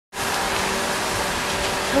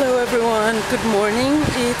Hello everyone, good morning.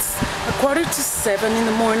 It's 6:45 in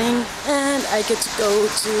the morning and I get to go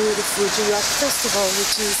to the Fuji Rock Festival,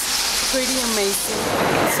 which is pretty amazing.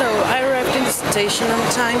 So I arrived in the station on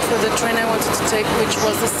time for the train I wanted to take, which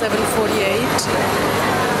was the 7:48.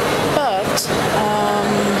 But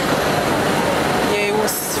yeah, it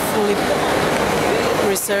was fully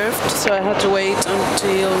reserved, so I had to wait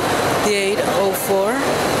until the 8:04.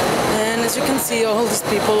 And as you can see, all these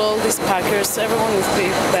people, all these packers, everyone with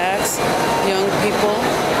big bags, young people,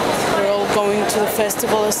 they're all going to the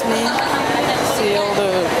festival as me. See all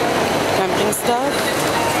the camping stuff.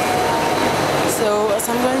 So as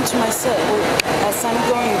I'm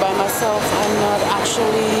going by myself, I'm not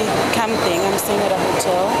actually camping. I'm staying at a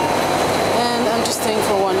hotel, and I'm just staying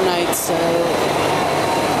for one night. So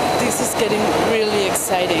this is getting really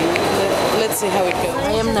exciting. Let's see how it goes.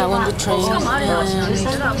 I am now on the train and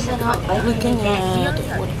looking at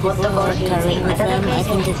what people are carrying with them. I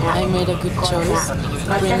think I made a good choice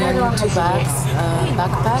bringing 2 bags, a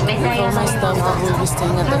backpack with all my stuff that will be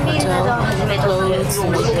staying at the hotel, clothes,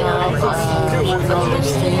 makeup, all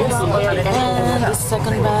those things, and the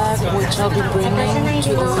second bag which I'll be bringing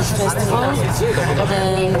to the festival,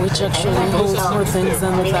 and which actually holds more things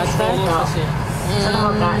than the backpack.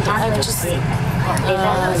 And I've just think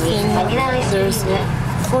there's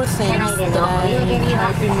 4 things that I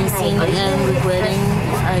might be missing and regretting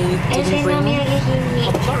I didn't bring.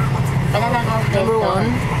 Number 1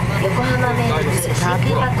 is a cap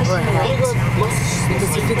or a hat,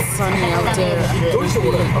 because if it's sunny out there, it will be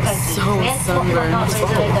so sunburned.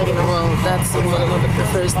 Well, that's the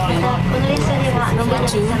first thing. Number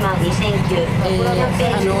 2 is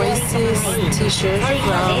an Oasis t-shirt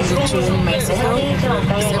from the tour in Mexico.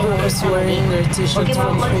 Everyone was wearing their t-shirts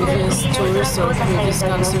from previous tours or previous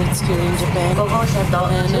concerts here in Japan,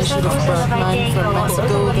 and I should have brought mine from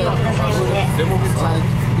Mexico. That would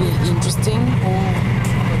be interesting.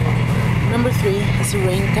 Number 3 is a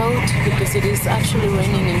raincoat, because it is actually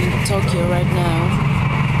raining in Tokyo right now,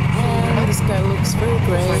 and the sky looks very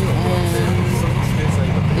grey, and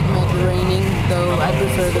it might be raining, though I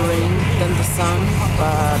prefer the rain than the sun,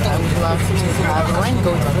 but I would love to have a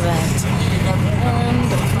raincoat for that. And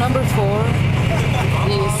number 4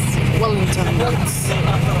 is Wellington boots.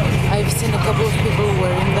 I've seen a couple of people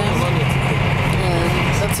wearing them, and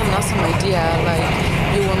that's an awesome idea. Like,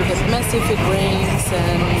 you won't get messy if it rains,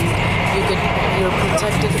 and you're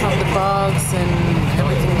protected from the bugs and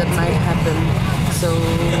everything that might happen. So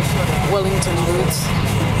Wellington boots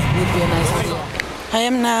would be a nice idea. I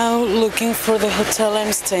am now looking for the hotel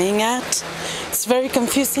I'm staying at. It's very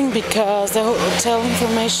confusing because the hotel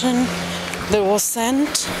information that was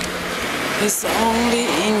sent is only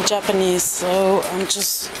in Japanese, so I'm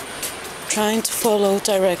just trying to follow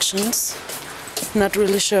directions. Not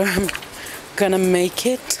really sure I'm gonna make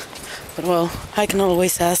it, but well, I can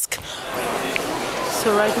always ask. So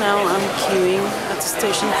right now I'm queuing at the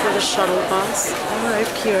station for the shuttle bus. I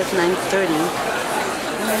arrived here at 9:30,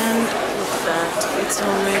 and look at that, it's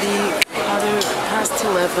already past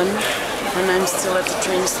 11 and I'm still at the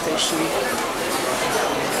train station.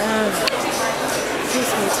 This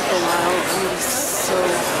may take a while and it's so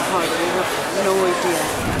hot, I have no idea.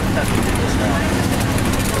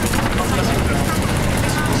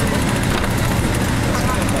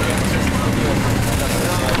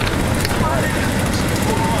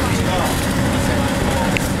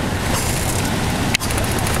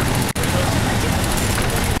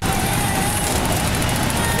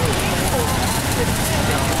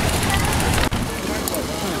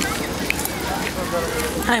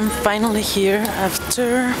 I'm finally here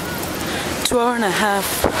after 2 hours and a half.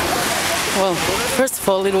 Well, first of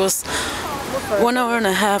all, it was 1 hour and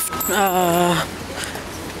a half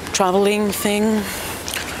traveling thing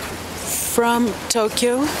from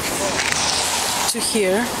Tokyo to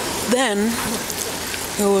here. Then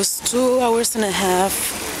it was 2 hours and a half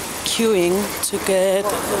queuing to get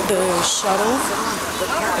the shuttle,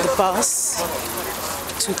 the bus,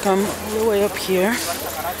 to come all the way up here.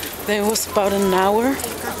 Then it was about an hour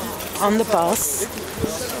on the bus,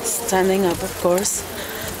 standing up of course.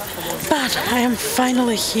 But I am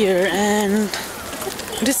finally here, and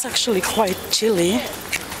it is actually quite chilly.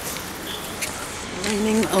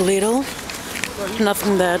 Raining a little,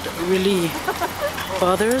 nothing that really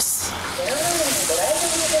bothers.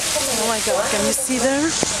 Oh my god, can you see there?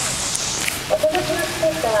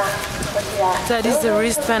 That is the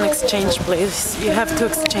wristband exchange place. You have to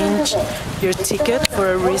exchange your ticket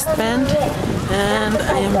for a wristband, and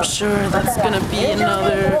I am sure that's gonna be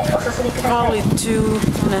another probably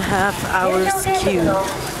 2.5 hours queue.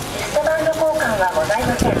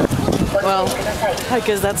 Well, I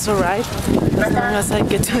guess that's alright, as long as I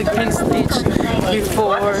get to the green stage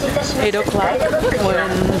before 8 o'clock when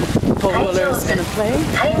Paul Weller is gonna play.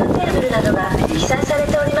 I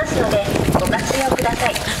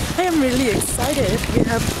am really excited, you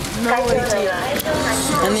have no idea.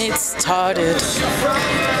 And it started.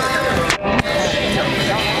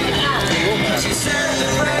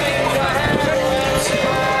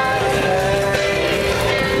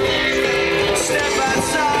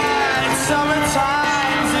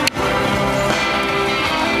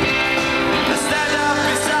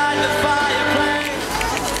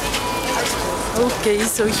 Okay,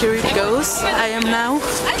 so here it goes. I am now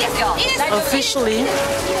officially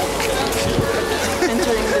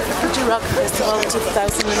entering the Fuji Rock Festival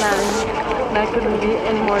 2009, and I couldn't be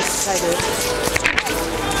any more excited.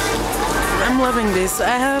 I'm loving this.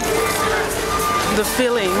 I have the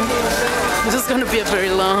feeling this is going to be a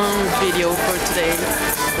very long video for today,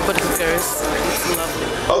 but who cares? It's lovely.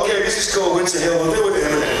 Okay, this is called Winter Hill. We'll do it